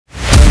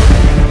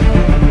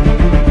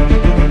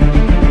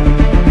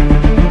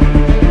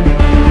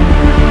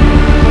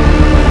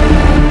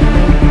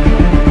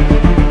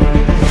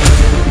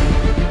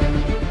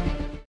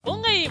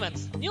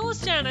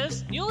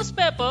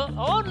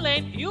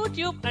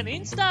YouTube and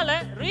Instaல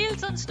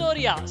Reels and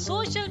Story-ஆ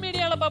social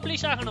media-ல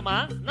publish ஆகணுமா?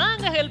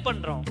 நாங்க help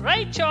பண்றோம்.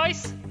 Right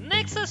choice,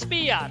 Nexus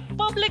PR,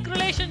 Public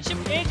Relationship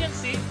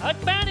Agency at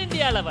Pan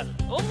India level.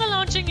 உங்க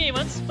launching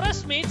events, press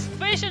meets,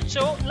 fashion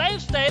show,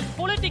 lifestyle,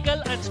 political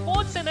and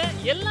sports என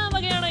எல்லா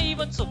வகையான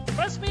ஈவென்ட்ஸும்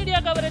press media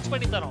coverage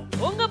பண்ணி தரோம்.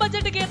 உங்க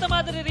பட்ஜெட்டுக்கு ஏத்த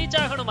மாதிரி ரீச்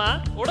ஆகணுமா?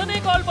 உடனே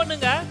கால்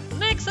பண்ணுங்க.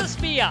 Nexus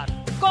PR.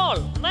 Call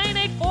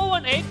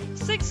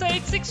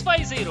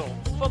 98418-68650.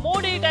 For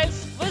more details,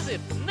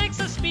 visit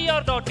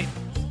nexuspr.in.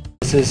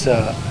 This is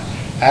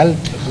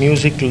Alp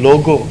Music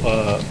logo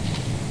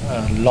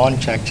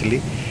launch actually,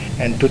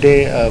 and today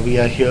we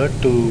are here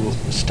to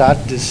start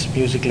this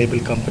music label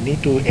company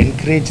to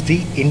encourage the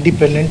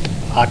independent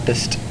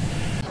artist.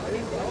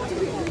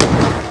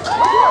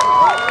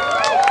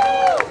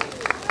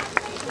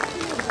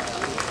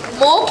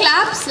 More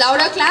claps,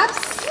 louder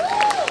claps.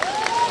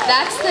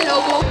 That's the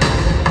logo.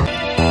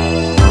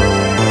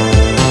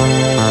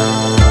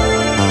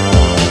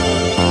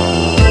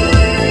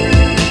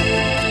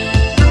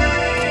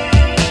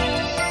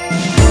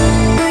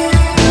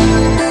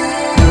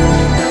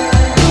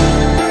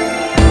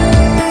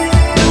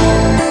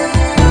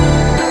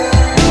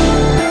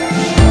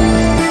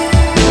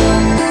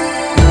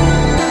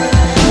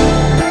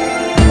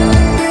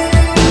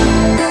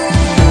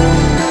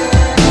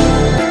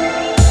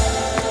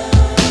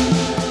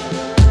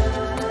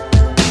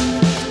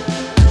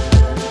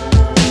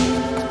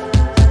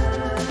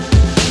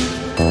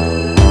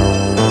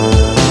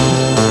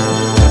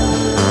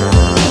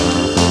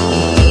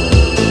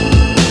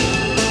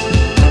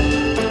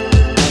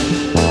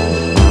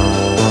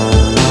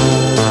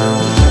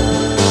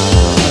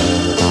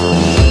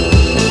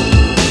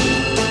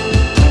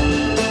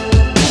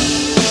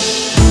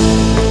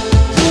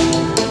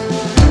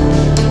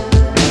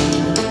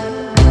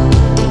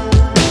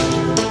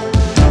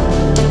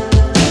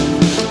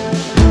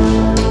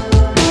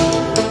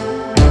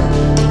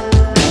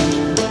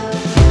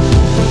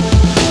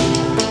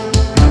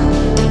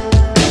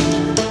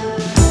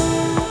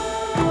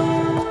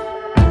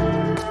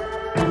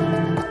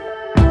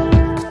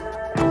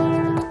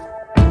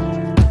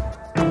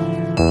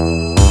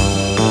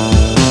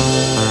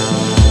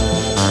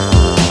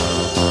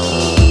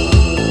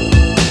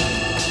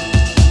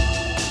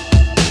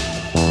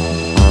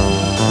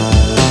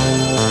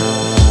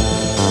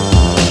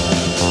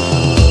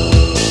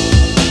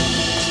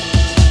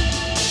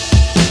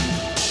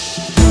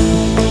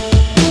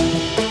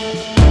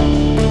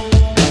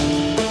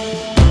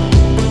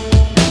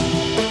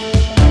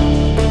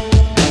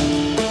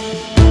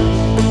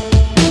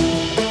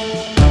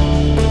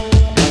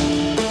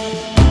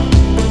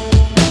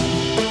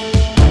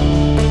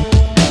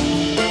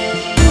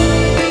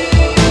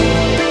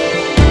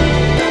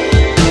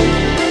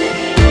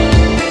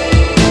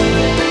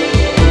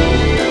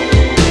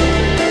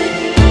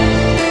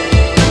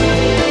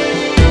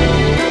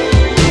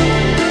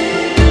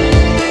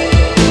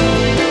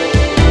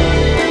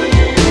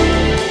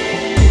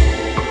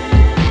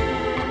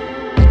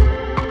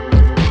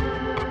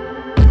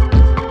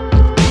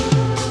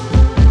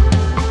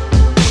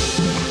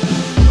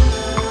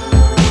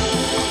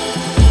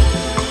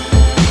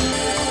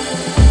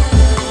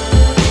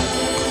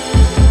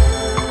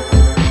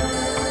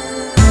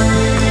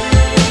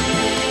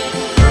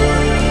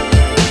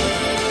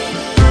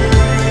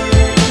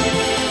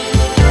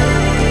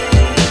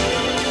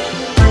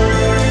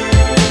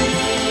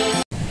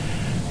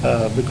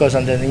 Because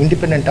அந்த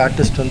independent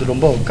artist வந்து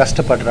ரொம்ப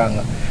கஷ்டப்படுறாங்க.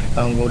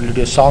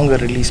 அவங்களுடைய சாங்கை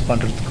release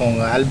பண்ணுறதுக்கும்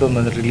அவங்க album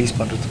வந்து release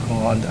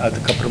பண்ணுறதுக்கும்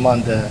அதுக்கப்புறமா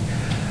அந்த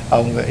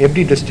அவங்க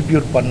எப்படி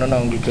டிஸ்ட்ரிபியூட் பண்ணணும்னு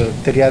அவங்களுக்கு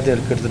தெரியாத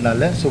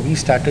இருக்கிறதுனால so we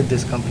started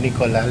this company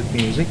call ஆல்ப்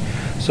music.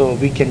 So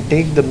we can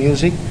take the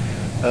music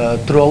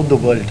through out the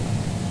world.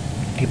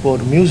 இப்போ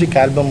ஒரு மியூசிக்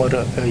ஆல்பம் ஒரு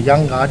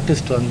யங்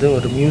ஆர்டிஸ்ட் வந்து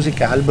ஒரு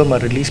மியூசிக் ஆல்பமை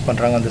ரிலீஸ்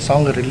பண்ணுறாங்க, அந்த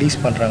சாங்கை ரிலீஸ்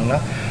பண்ணுறாங்கன்னா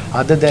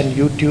other than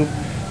YouTube,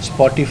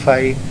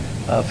 Spotify,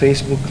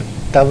 Facebook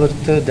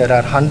தவிர்த்து there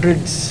are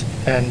hundreds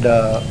and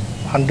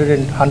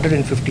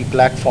 150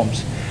 platforms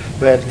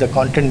where the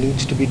content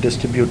needs to be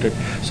distributed.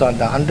 So on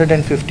the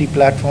 150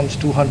 platforms,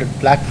 200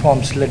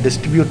 platforms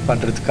distribute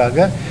பண்றதுக்காக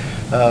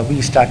we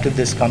started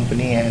this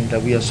company and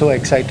we are so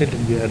excited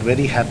and we are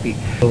very happy.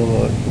 So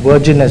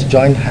Virgin has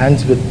joined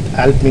hands with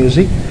Alp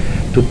Music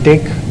to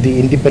take the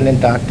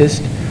independent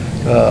artist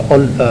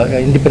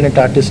independent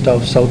artists of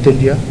South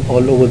India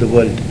all over the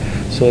world.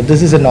 So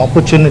this is an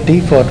opportunity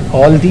for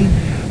all the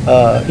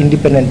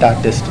independent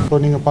artist. இப்போ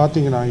நீங்கள்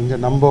பார்த்தீங்கன்னா இங்கே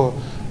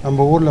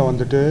நம்ம ஊரில்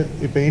வந்துட்டு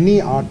இப்போ any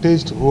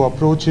artist who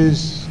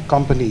approaches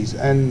companies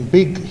and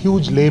big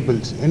huge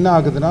labels என்ன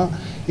ஆகுதுன்னா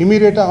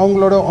இமீடியட்டாக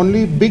அவங்களோட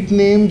only big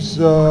names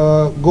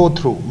go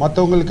through,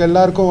 மற்றவங்களுக்கு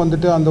எல்லாருக்கும்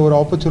வந்துட்டு அந்த ஒரு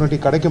ஆப்பர்ச்சுனிட்டி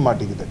கிடைக்க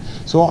மாட்டேங்குது.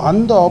 ஸோ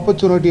அந்த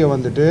ஆப்பர்ச்சுனிட்டியை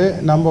வந்துட்டு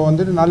நம்ம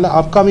வந்துட்டு நல்ல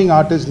அப்கமிங்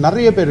ஆர்டிஸ்ட்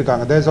நிறைய பேர்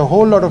இருக்காங்க. There is a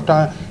whole lot of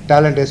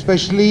talent.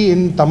 Especially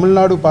in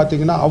Tamil Nadu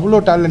பார்த்தீங்கன்னா அவ்வளோ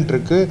டேலண்ட்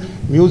இருக்குது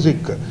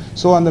மியூசிக்கு.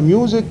 ஸோ அந்த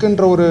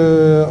மியூசிக்குன்ற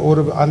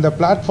ஒரு அந்த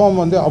பிளாட்ஃபார்ம்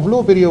வந்து அவ்வளோ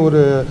பெரிய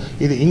ஒரு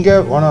இது. இங்கே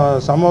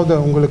சம் ஆஃப் த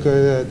உங்களுக்கு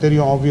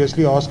தெரியும்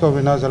ஆப்வியஸ்லி ஆஸ்கர்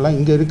வின்னர்ஸ் எல்லாம்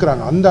இங்கே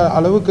இருக்கிறாங்க. அந்த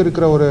அளவுக்கு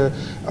இருக்கிற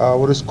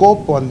ஒரு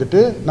ஸ்கோப்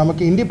வந்துட்டு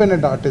நமக்கு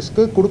இண்டிபெண்ட்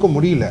ஆர்டிஸ்ட்க்கு கொடுக்க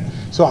முடியல.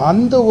 ஸோ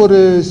அந்த ஒரு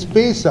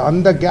ஸ்பேஸ்,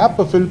 அந்த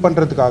கேப்பை ஃபில்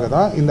பண்ணுறதுக்காக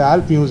தான் இந்த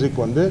ஆல்ப்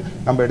மியூசிக் வந்து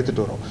நம்ம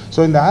எடுத்துகிட்டு வரோம். ஸோ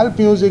இந்த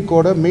ஆல்ப்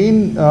மியூசிக்கோட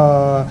மெயின்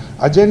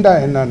அஜெண்டா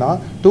என்னன்னா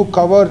டு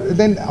கவர்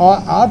தென்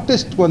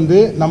ஆர்டிஸ்ட் வந்து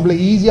நம்மளை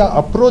ஈஸியாக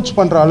அப்ரோச்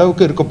பண்ணுற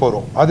அளவுக்கு இருக்க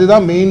போகிறோம்.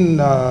 அதுதான் மெயின்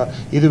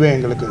இதுவே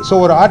எங்களுக்கு. ஸோ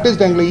ஒரு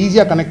ஆர்டிஸ்ட் எங்களை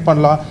ஈஸியாக கனெக்ட்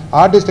பண்ணலாம்,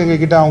 ஆர்டிஸ்ட்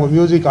எங்ககிட்ட அவங்க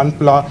மியூசிக்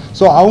அனுப்பலாம்.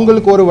 ஸோ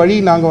அவங்களுக்கு ஒரு வழி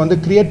நாங்கள் வந்து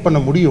கிரியேட் பண்ண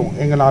முடியும்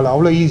எங்களால்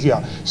அவ்வளோ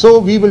ஈஸியாக. So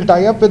we will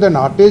tie up with an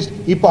artist.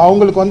 இப்போ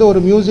அவங்களுக்கு வந்து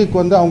ஒரு மியூசிக்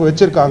வந்து அவங்க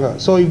வச்சுருக்காங்க.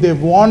 So if they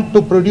want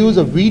to produce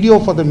a video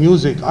for the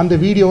music, அந்த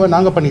வீடியோவை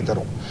நாங்கள்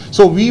பண்ணித்தரோம்.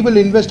 So we will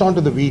invest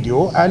onto the video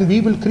and we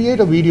will create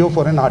a video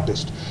for an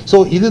artist. So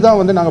இதுதான்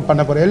வந்து நாங்கள்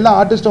பண்ண போகிறோம். எல்லா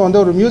ஆர்டிஸ்ட்டும் வந்து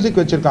ஒரு மியூசிக்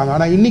வச்சுருக்காங்க.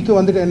 ஆனால் இன்றைக்கி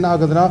வந்துட்டு என்ன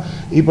ஆகுதுன்னா,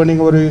 இப்போ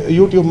நீங்கள் ஒரு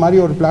யூடியூப் மாதிரி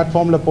ஒரு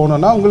பிளாட்ஃபார்மில்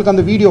போனோன்னா உங்களுக்கு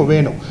அந்த வீடியோ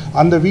வேணும்.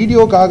 அந்த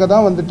வீடியோக்காக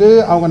தான் வந்துட்டு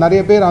அவங்க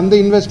நிறைய பேர் அந்த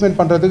இன்வெஸ்ட்மெண்ட்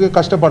பண்ணுறதுக்கு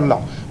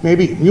கஷ்டப்படலாம்.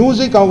 மேபி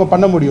மியூசிக் அவங்க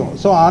பண்ண முடியும்.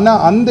 ஸோ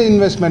ஆனால் அந்த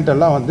இன்வெஸ்ட்மெண்ட்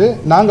எல்லாம் வந்து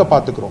நாங்கள்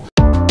பார்த்துக்குறோம்.